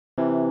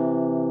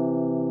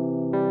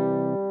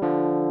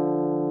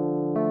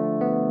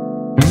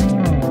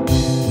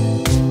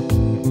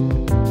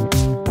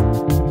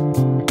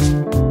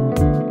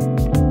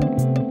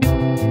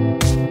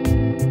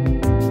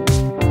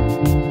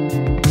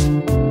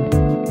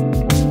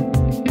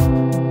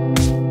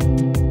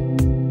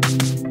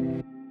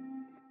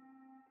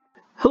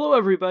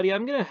everybody,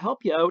 I'm going to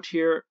help you out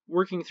here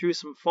working through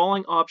some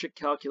falling object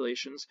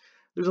calculations.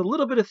 There's a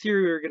little bit of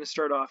theory we're going to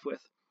start off with.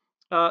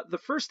 The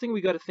first thing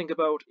we got to think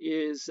about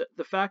is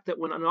the fact that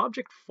when an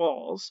object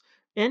falls,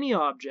 any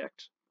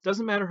object,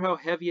 doesn't matter how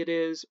heavy it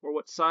is or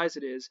what size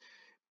it is,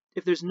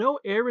 if there's no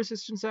air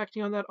resistance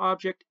acting on that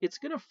object, it's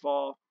going to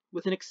fall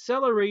with an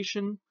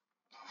acceleration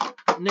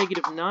of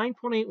negative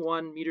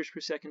 9.81 meters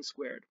per second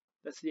squared.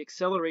 That's the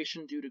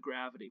acceleration due to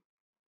gravity.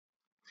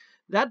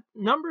 That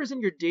number is in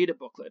your data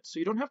booklet, so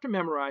you don't have to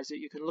memorize it.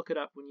 You can look it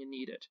up when you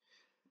need it.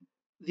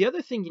 The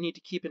other thing you need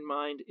to keep in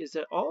mind is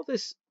that all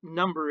this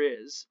number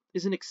is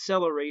an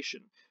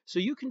acceleration. So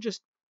you can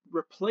just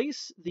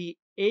replace the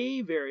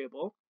a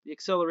variable, the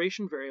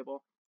acceleration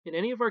variable, in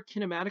any of our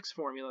kinematics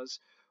formulas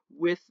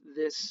with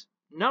this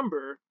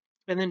number,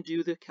 and then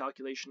do the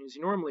calculation as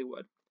you normally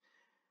would.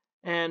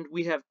 And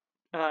we have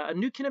a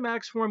new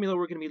kinematics formula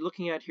we're going to be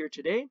looking at here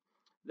today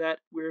that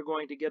we're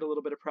going to get a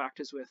little bit of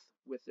practice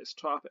with this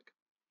topic.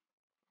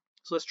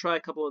 So let's try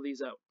a couple of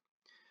these out.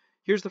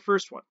 Here's the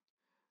first one.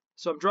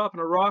 So I'm dropping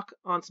a rock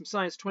on some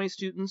Science 20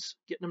 students,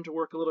 getting them to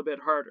work a little bit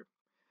harder.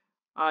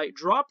 I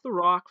drop the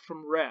rock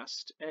from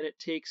rest, and it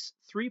takes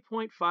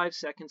 3.5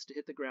 seconds to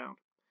hit the ground.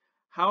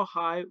 How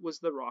high was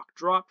the rock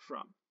dropped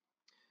from?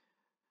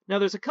 Now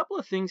there's a couple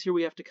of things here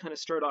we have to kind of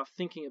start off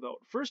thinking about.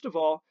 First of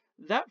all,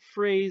 that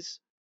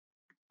phrase,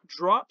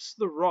 drops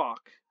the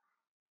rock,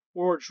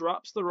 or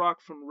drops the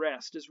rock from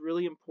rest, is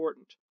really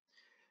important.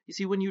 You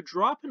see, when you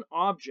drop an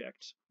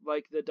object,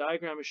 like the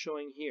diagram is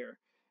showing here,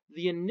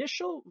 the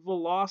initial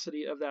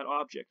velocity of that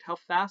object, how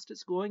fast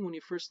it's going when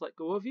you first let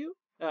go of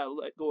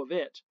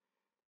it,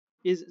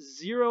 is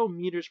 0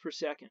 meters per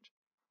second.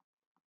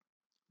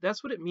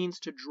 That's what it means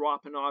to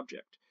drop an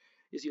object,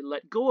 is you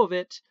let go of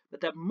it, but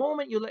that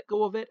moment you let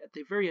go of it, at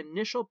the very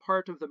initial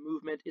part of the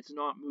movement, it's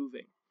not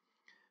moving.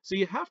 So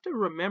you have to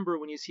remember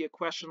when you see a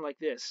question like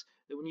this,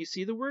 that when you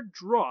see the word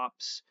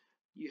drops,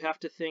 you have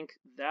to think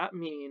that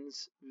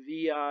means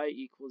VI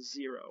equals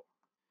 0.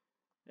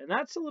 And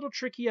that's a little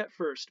tricky at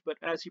first, but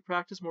as you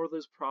practice more of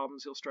those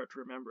problems, you'll start to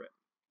remember it.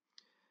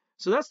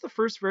 So that's the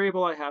first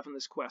variable I have in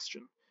this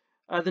question.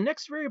 The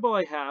next variable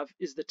I have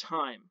is the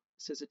time.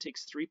 It says it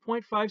takes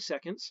 3.5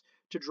 seconds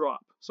to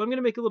drop. So I'm going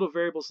to make a little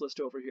variables list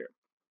over here.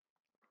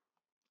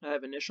 I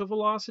have initial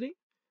velocity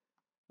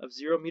of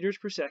 0 meters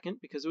per second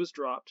because it was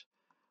dropped.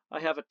 I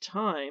have a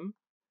time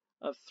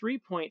of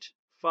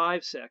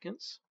 3.5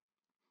 seconds.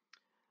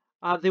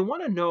 They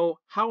want to know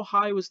how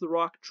high was the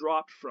rock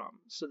dropped from.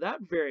 So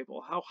that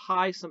variable, how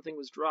high something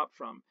was dropped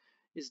from,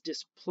 is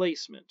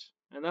displacement.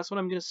 And that's what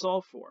I'm going to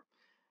solve for.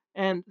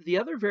 And the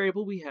other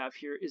variable we have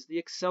here is the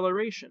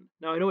acceleration.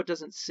 Now I know it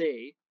doesn't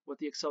say what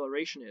the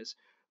acceleration is.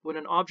 When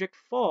an object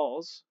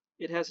falls,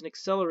 it has an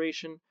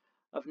acceleration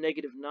of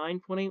negative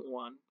 9.81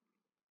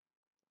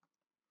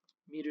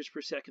 meters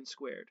per second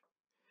squared.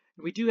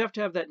 And we do have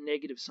to have that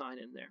negative sign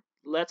in there.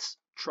 Let's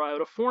try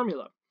out a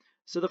formula.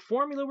 So the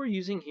formula we're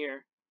using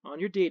here on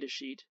your data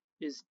sheet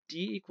is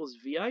D equals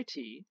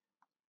VIT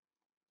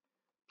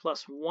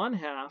plus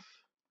 1/2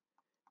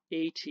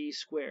 AT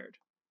squared.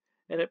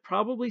 And it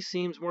probably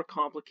seems more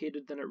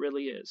complicated than it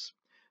really is.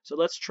 So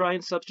let's try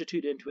and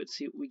substitute into it,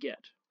 see what we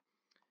get.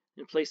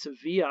 In place of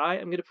VI,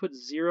 I'm going to put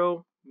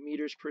 0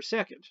 meters per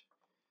second.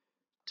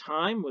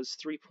 Time was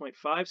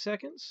 3.5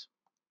 seconds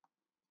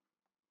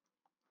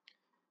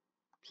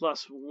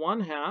plus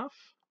 1/2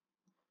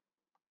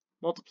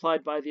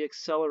 multiplied by the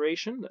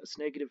acceleration, that's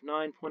negative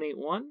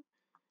 9.81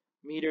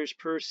 meters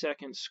per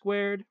second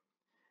squared,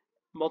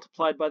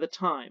 multiplied by the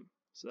time.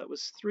 So that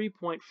was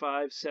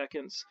 3.5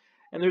 seconds.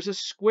 And there's a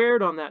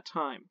squared on that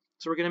time.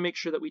 So we're going to make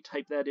sure that we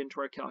type that into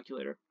our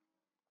calculator.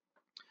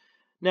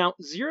 Now,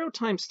 0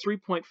 times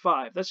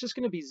 3.5, that's just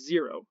going to be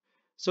 0.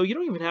 So you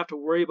don't even have to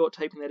worry about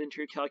typing that into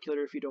your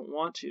calculator if you don't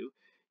want to.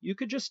 You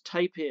could just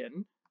type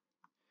in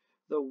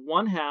the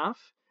 1/2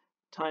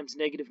 times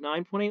negative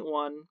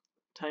 9.81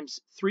 times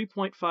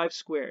 3.5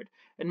 squared.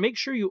 And make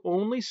sure you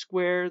only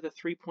square the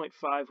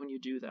 3.5 when you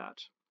do that.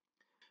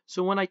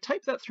 So when I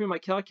type that through my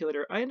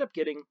calculator, I end up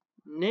getting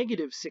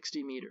negative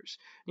 60 meters.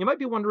 You might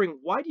be wondering,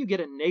 why do you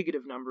get a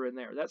negative number in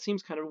there? That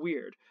seems kind of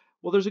weird.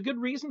 Well, there's a good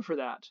reason for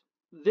that.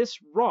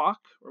 This rock,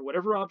 or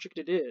whatever object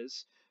it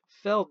is,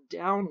 fell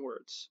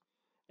downwards.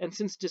 And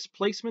since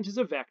displacement is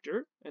a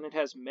vector, and it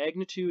has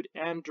magnitude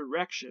and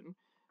direction,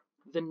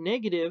 the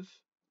negative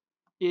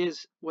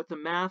is what the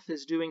math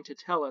is doing to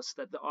tell us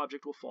that the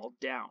object will fall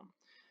down.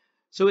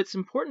 So it's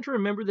important to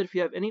remember that if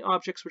you have any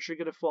objects which are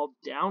going to fall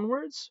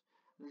downwards,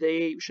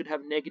 they should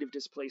have negative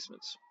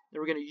displacements. And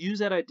we're going to use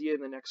that idea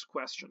in the next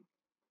question.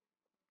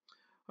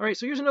 All right,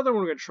 so here's another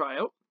one we're going to try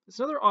out. It's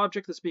another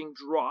object that's being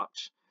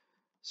dropped.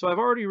 So I've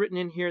already written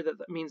in here that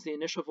that means the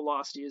initial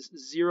velocity is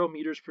 0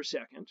 meters per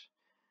second.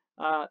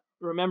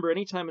 Remember,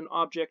 anytime an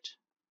object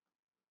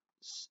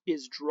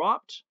is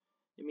dropped,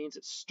 it means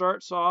it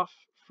starts off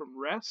from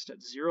rest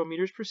at 0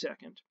 meters per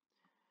second.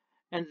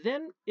 And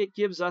then it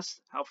gives us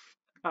how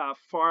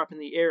far up in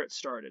the air it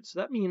started. So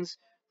that means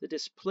the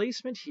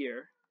displacement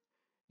here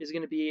is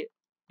going to be,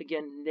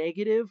 again,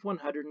 negative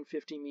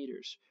 150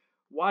 meters.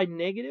 Why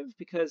negative?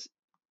 Because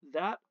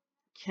that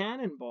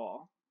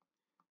cannonball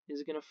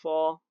is going to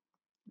fall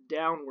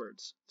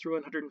downwards through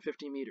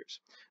 150 meters.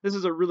 This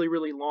is a really,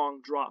 really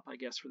long drop, I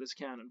guess, for this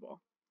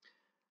cannonball.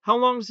 How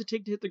long does it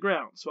take to hit the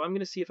ground? So I'm going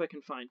to see if I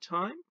can find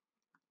time.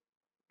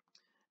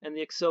 And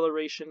the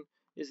acceleration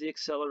is the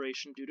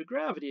acceleration due to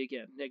gravity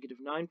again, negative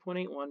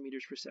 9.81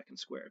 meters per second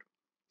squared.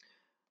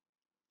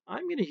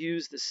 I'm going to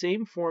use the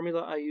same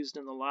formula I used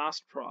in the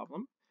last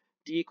problem,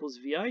 d equals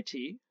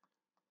VIT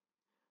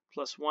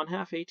plus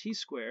 1/2 AT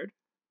squared.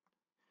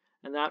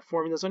 And that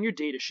formula is on your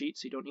data sheet,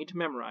 so you don't need to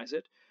memorize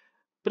it.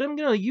 But I'm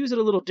going to use it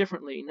a little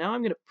differently. Now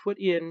I'm going to put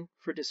in,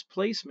 for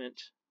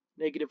displacement,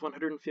 negative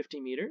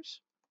 150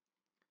 meters.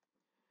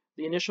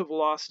 The initial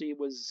velocity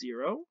was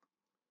 0,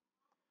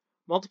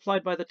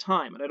 multiplied by the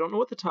time. And I don't know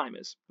what the time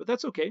is, but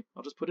that's okay.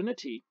 I'll just put in a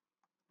t.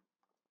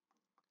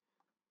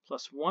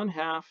 Plus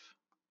 1/2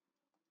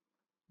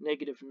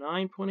 negative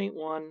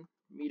 9.81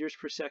 meters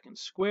per second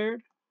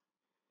squared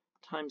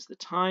times the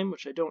time,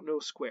 which I don't know,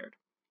 squared.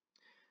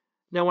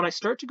 Now, when I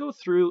start to go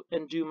through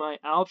and do my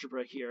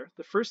algebra here,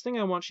 the first thing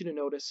I want you to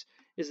notice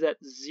is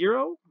that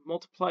 0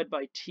 multiplied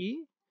by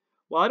t,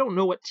 well, I don't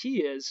know what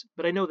t is,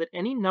 but I know that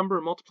any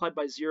number multiplied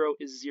by 0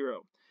 is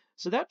 0.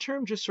 So that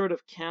term just sort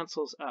of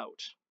cancels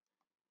out.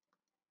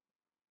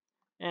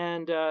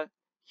 And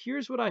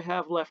here's what I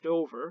have left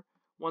over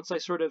once I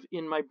sort of,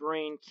 in my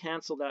brain,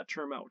 cancel that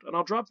term out. And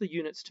I'll drop the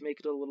units to make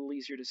it a little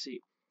easier to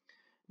see.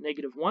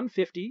 Negative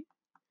 150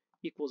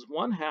 equals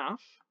 1/2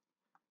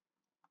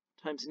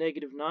 times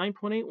negative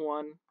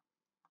 9.81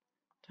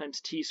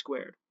 times t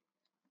squared.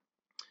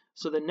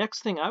 So the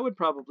next thing I would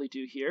probably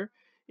do here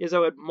is I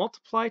would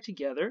multiply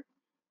together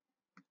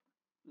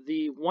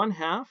the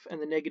 1/2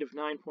 and the negative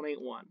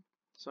 9.81.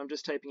 So I'm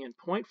just typing in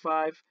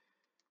 0.5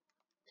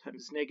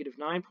 times negative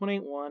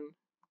 9.81,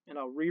 and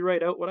I'll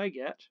rewrite out what I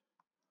get.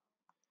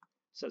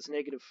 So that's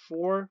negative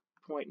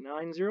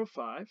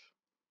 4.905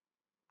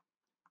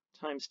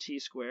 times t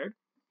squared.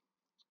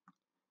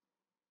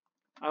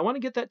 I want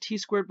to get that t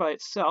squared by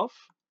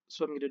itself,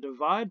 so I'm going to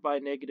divide by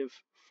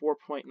negative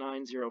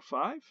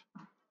 4.905.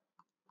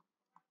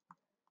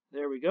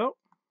 There we go.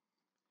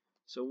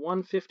 So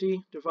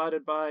 150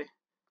 divided by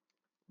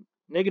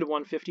negative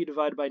 150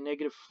 divided by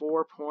negative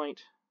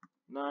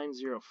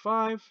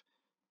 4.905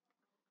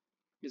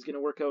 is going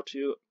to work out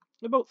to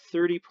about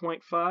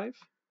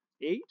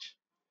 30.58.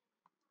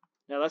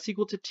 Now that's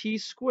equal to t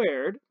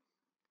squared.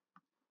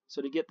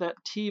 So to get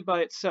that t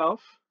by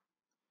itself,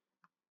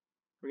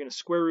 we're going to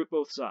square root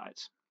both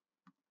sides.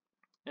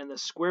 And the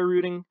square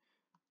rooting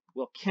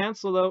will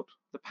cancel out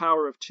the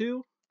power of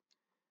 2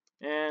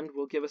 and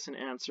will give us an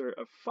answer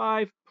of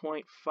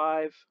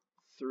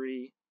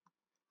 5.53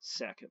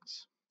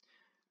 seconds.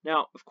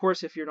 Now, of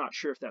course, if you're not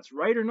sure if that's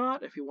right or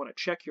not, if you want to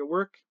check your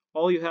work,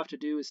 all you have to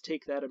do is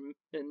take that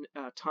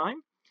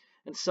time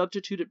and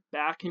substitute it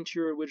back into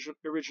your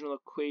original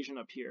equation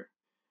up here.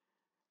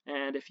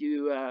 And if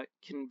you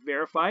can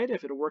verify it,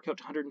 if it'll work out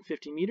to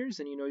 150 meters,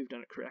 then you know you've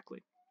done it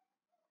correctly.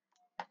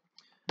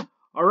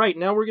 All right,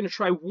 now we're going to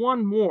try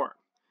one more.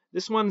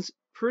 This one's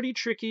pretty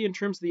tricky in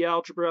terms of the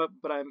algebra,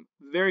 but I'm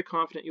very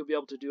confident you'll be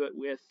able to do it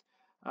with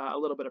a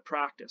little bit of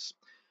practice.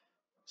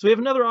 So we have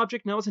another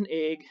object, now it's an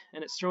egg,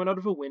 and it's thrown out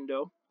of a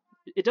window.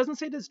 It doesn't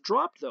say that it's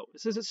dropped, though.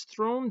 It says it's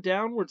thrown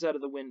downwards out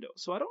of the window.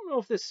 So I don't know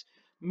if this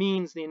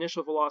means the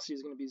initial velocity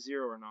is going to be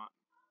 0 or not.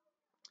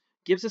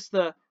 Gives us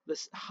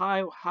this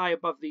high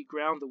above the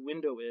ground the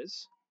window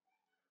is.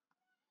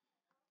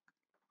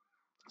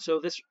 So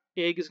this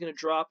egg is going to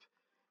drop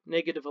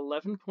negative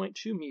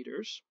 11.2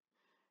 meters.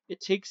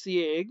 It takes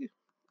the egg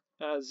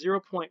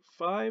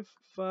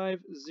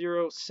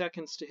 0.550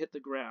 seconds to hit the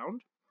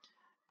ground.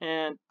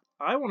 And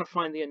I want to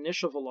find the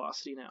initial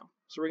velocity now.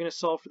 So we're going to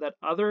solve for that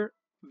other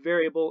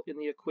variable in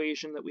the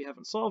equation that we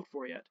haven't solved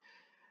for yet.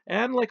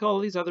 And like all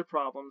these other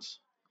problems,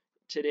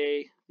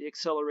 today the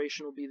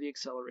acceleration will be the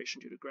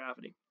acceleration due to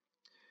gravity.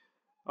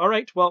 All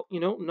right, well,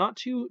 not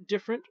too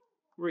different.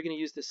 We're going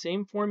to use the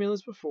same formula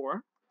as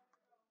before.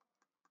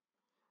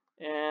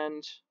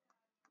 And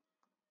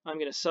I'm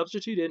going to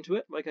substitute into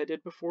it like I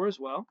did before as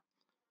well.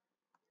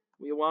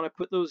 We want to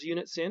put those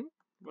units in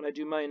when I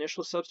do my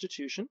initial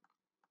substitution.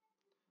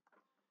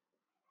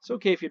 It's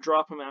okay if you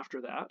drop them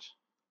after that.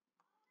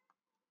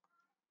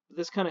 But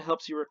this kind of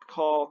helps you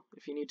recall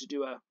if you need to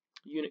do a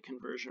unit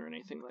conversion or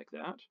anything like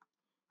that.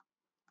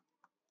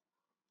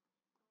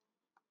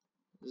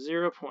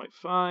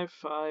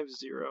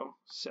 0.550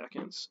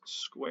 seconds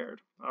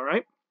squared. All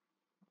right.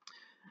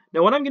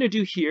 Now what I'm going to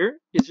do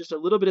here is just a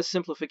little bit of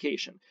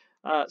simplification.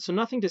 So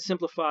nothing to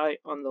simplify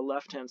on the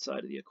left-hand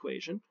side of the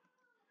equation.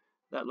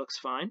 That looks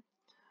fine.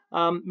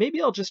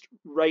 Maybe I'll just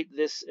write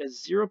this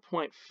as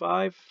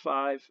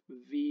 0.55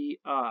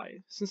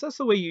 VI, since that's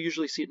the way you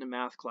usually see it in a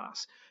math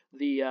class,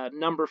 the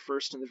number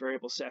first and the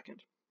variable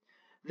second.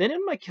 Then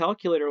in my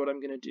calculator, what I'm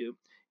going to do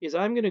is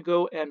I'm going to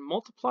go and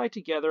multiply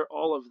together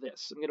all of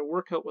this. I'm going to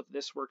work out what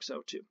this works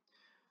out to.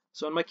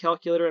 So in my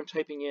calculator, I'm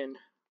typing in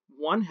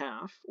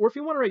 1/2, or if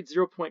you want to write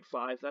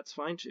 0.5, that's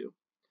fine too,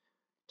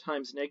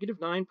 times negative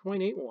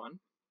 9.81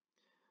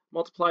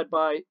 multiplied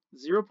by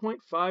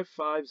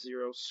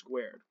 0.550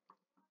 squared.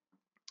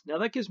 Now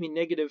that gives me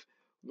negative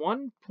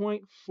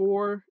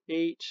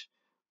 1.48,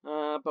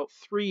 about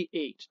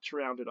 38 to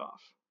round it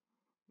off.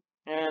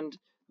 And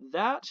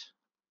that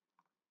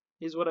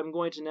is what I'm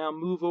going to now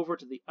move over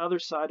to the other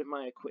side of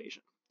my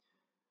equation.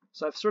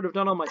 So I've sort of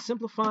done all my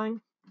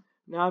simplifying.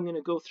 Now I'm going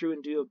to go through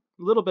and do a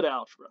little bit of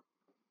algebra.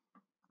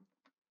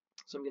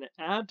 So I'm going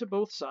to add to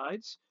both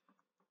sides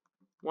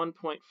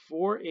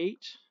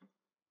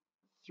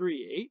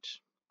 1.4838,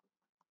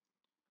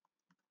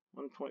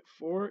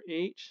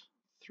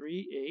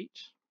 1.4838.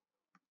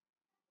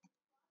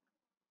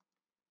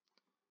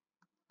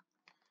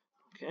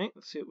 Okay,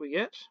 let's see what we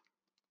get.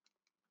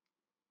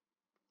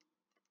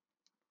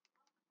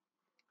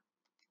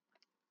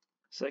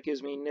 So that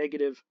gives me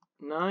negative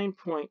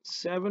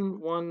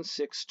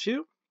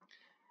 9.7162,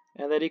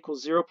 and that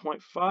equals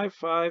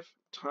 0.55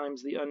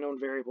 times the unknown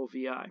variable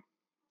vi.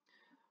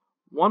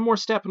 One more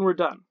step and we're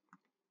done.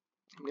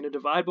 I'm going to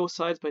divide both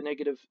sides by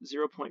negative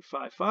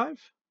 0.55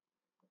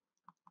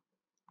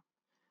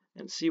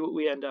 and see what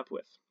we end up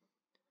with.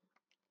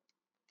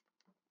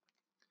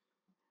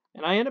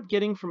 And I end up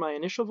getting for my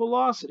initial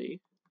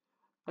velocity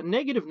a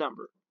negative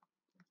number,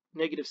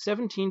 negative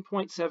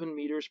 17.7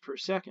 meters per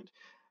second.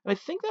 And I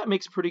think that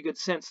makes pretty good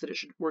sense that it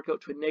should work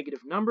out to a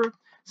negative number,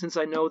 since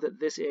I know that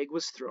this egg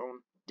was thrown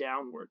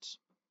downwards.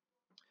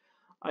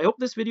 I hope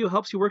this video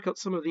helps you work out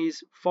some of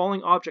these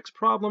falling objects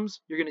problems.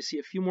 You're going to see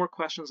a few more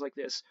questions like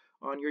this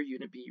on your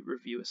Unit B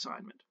review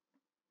assignment.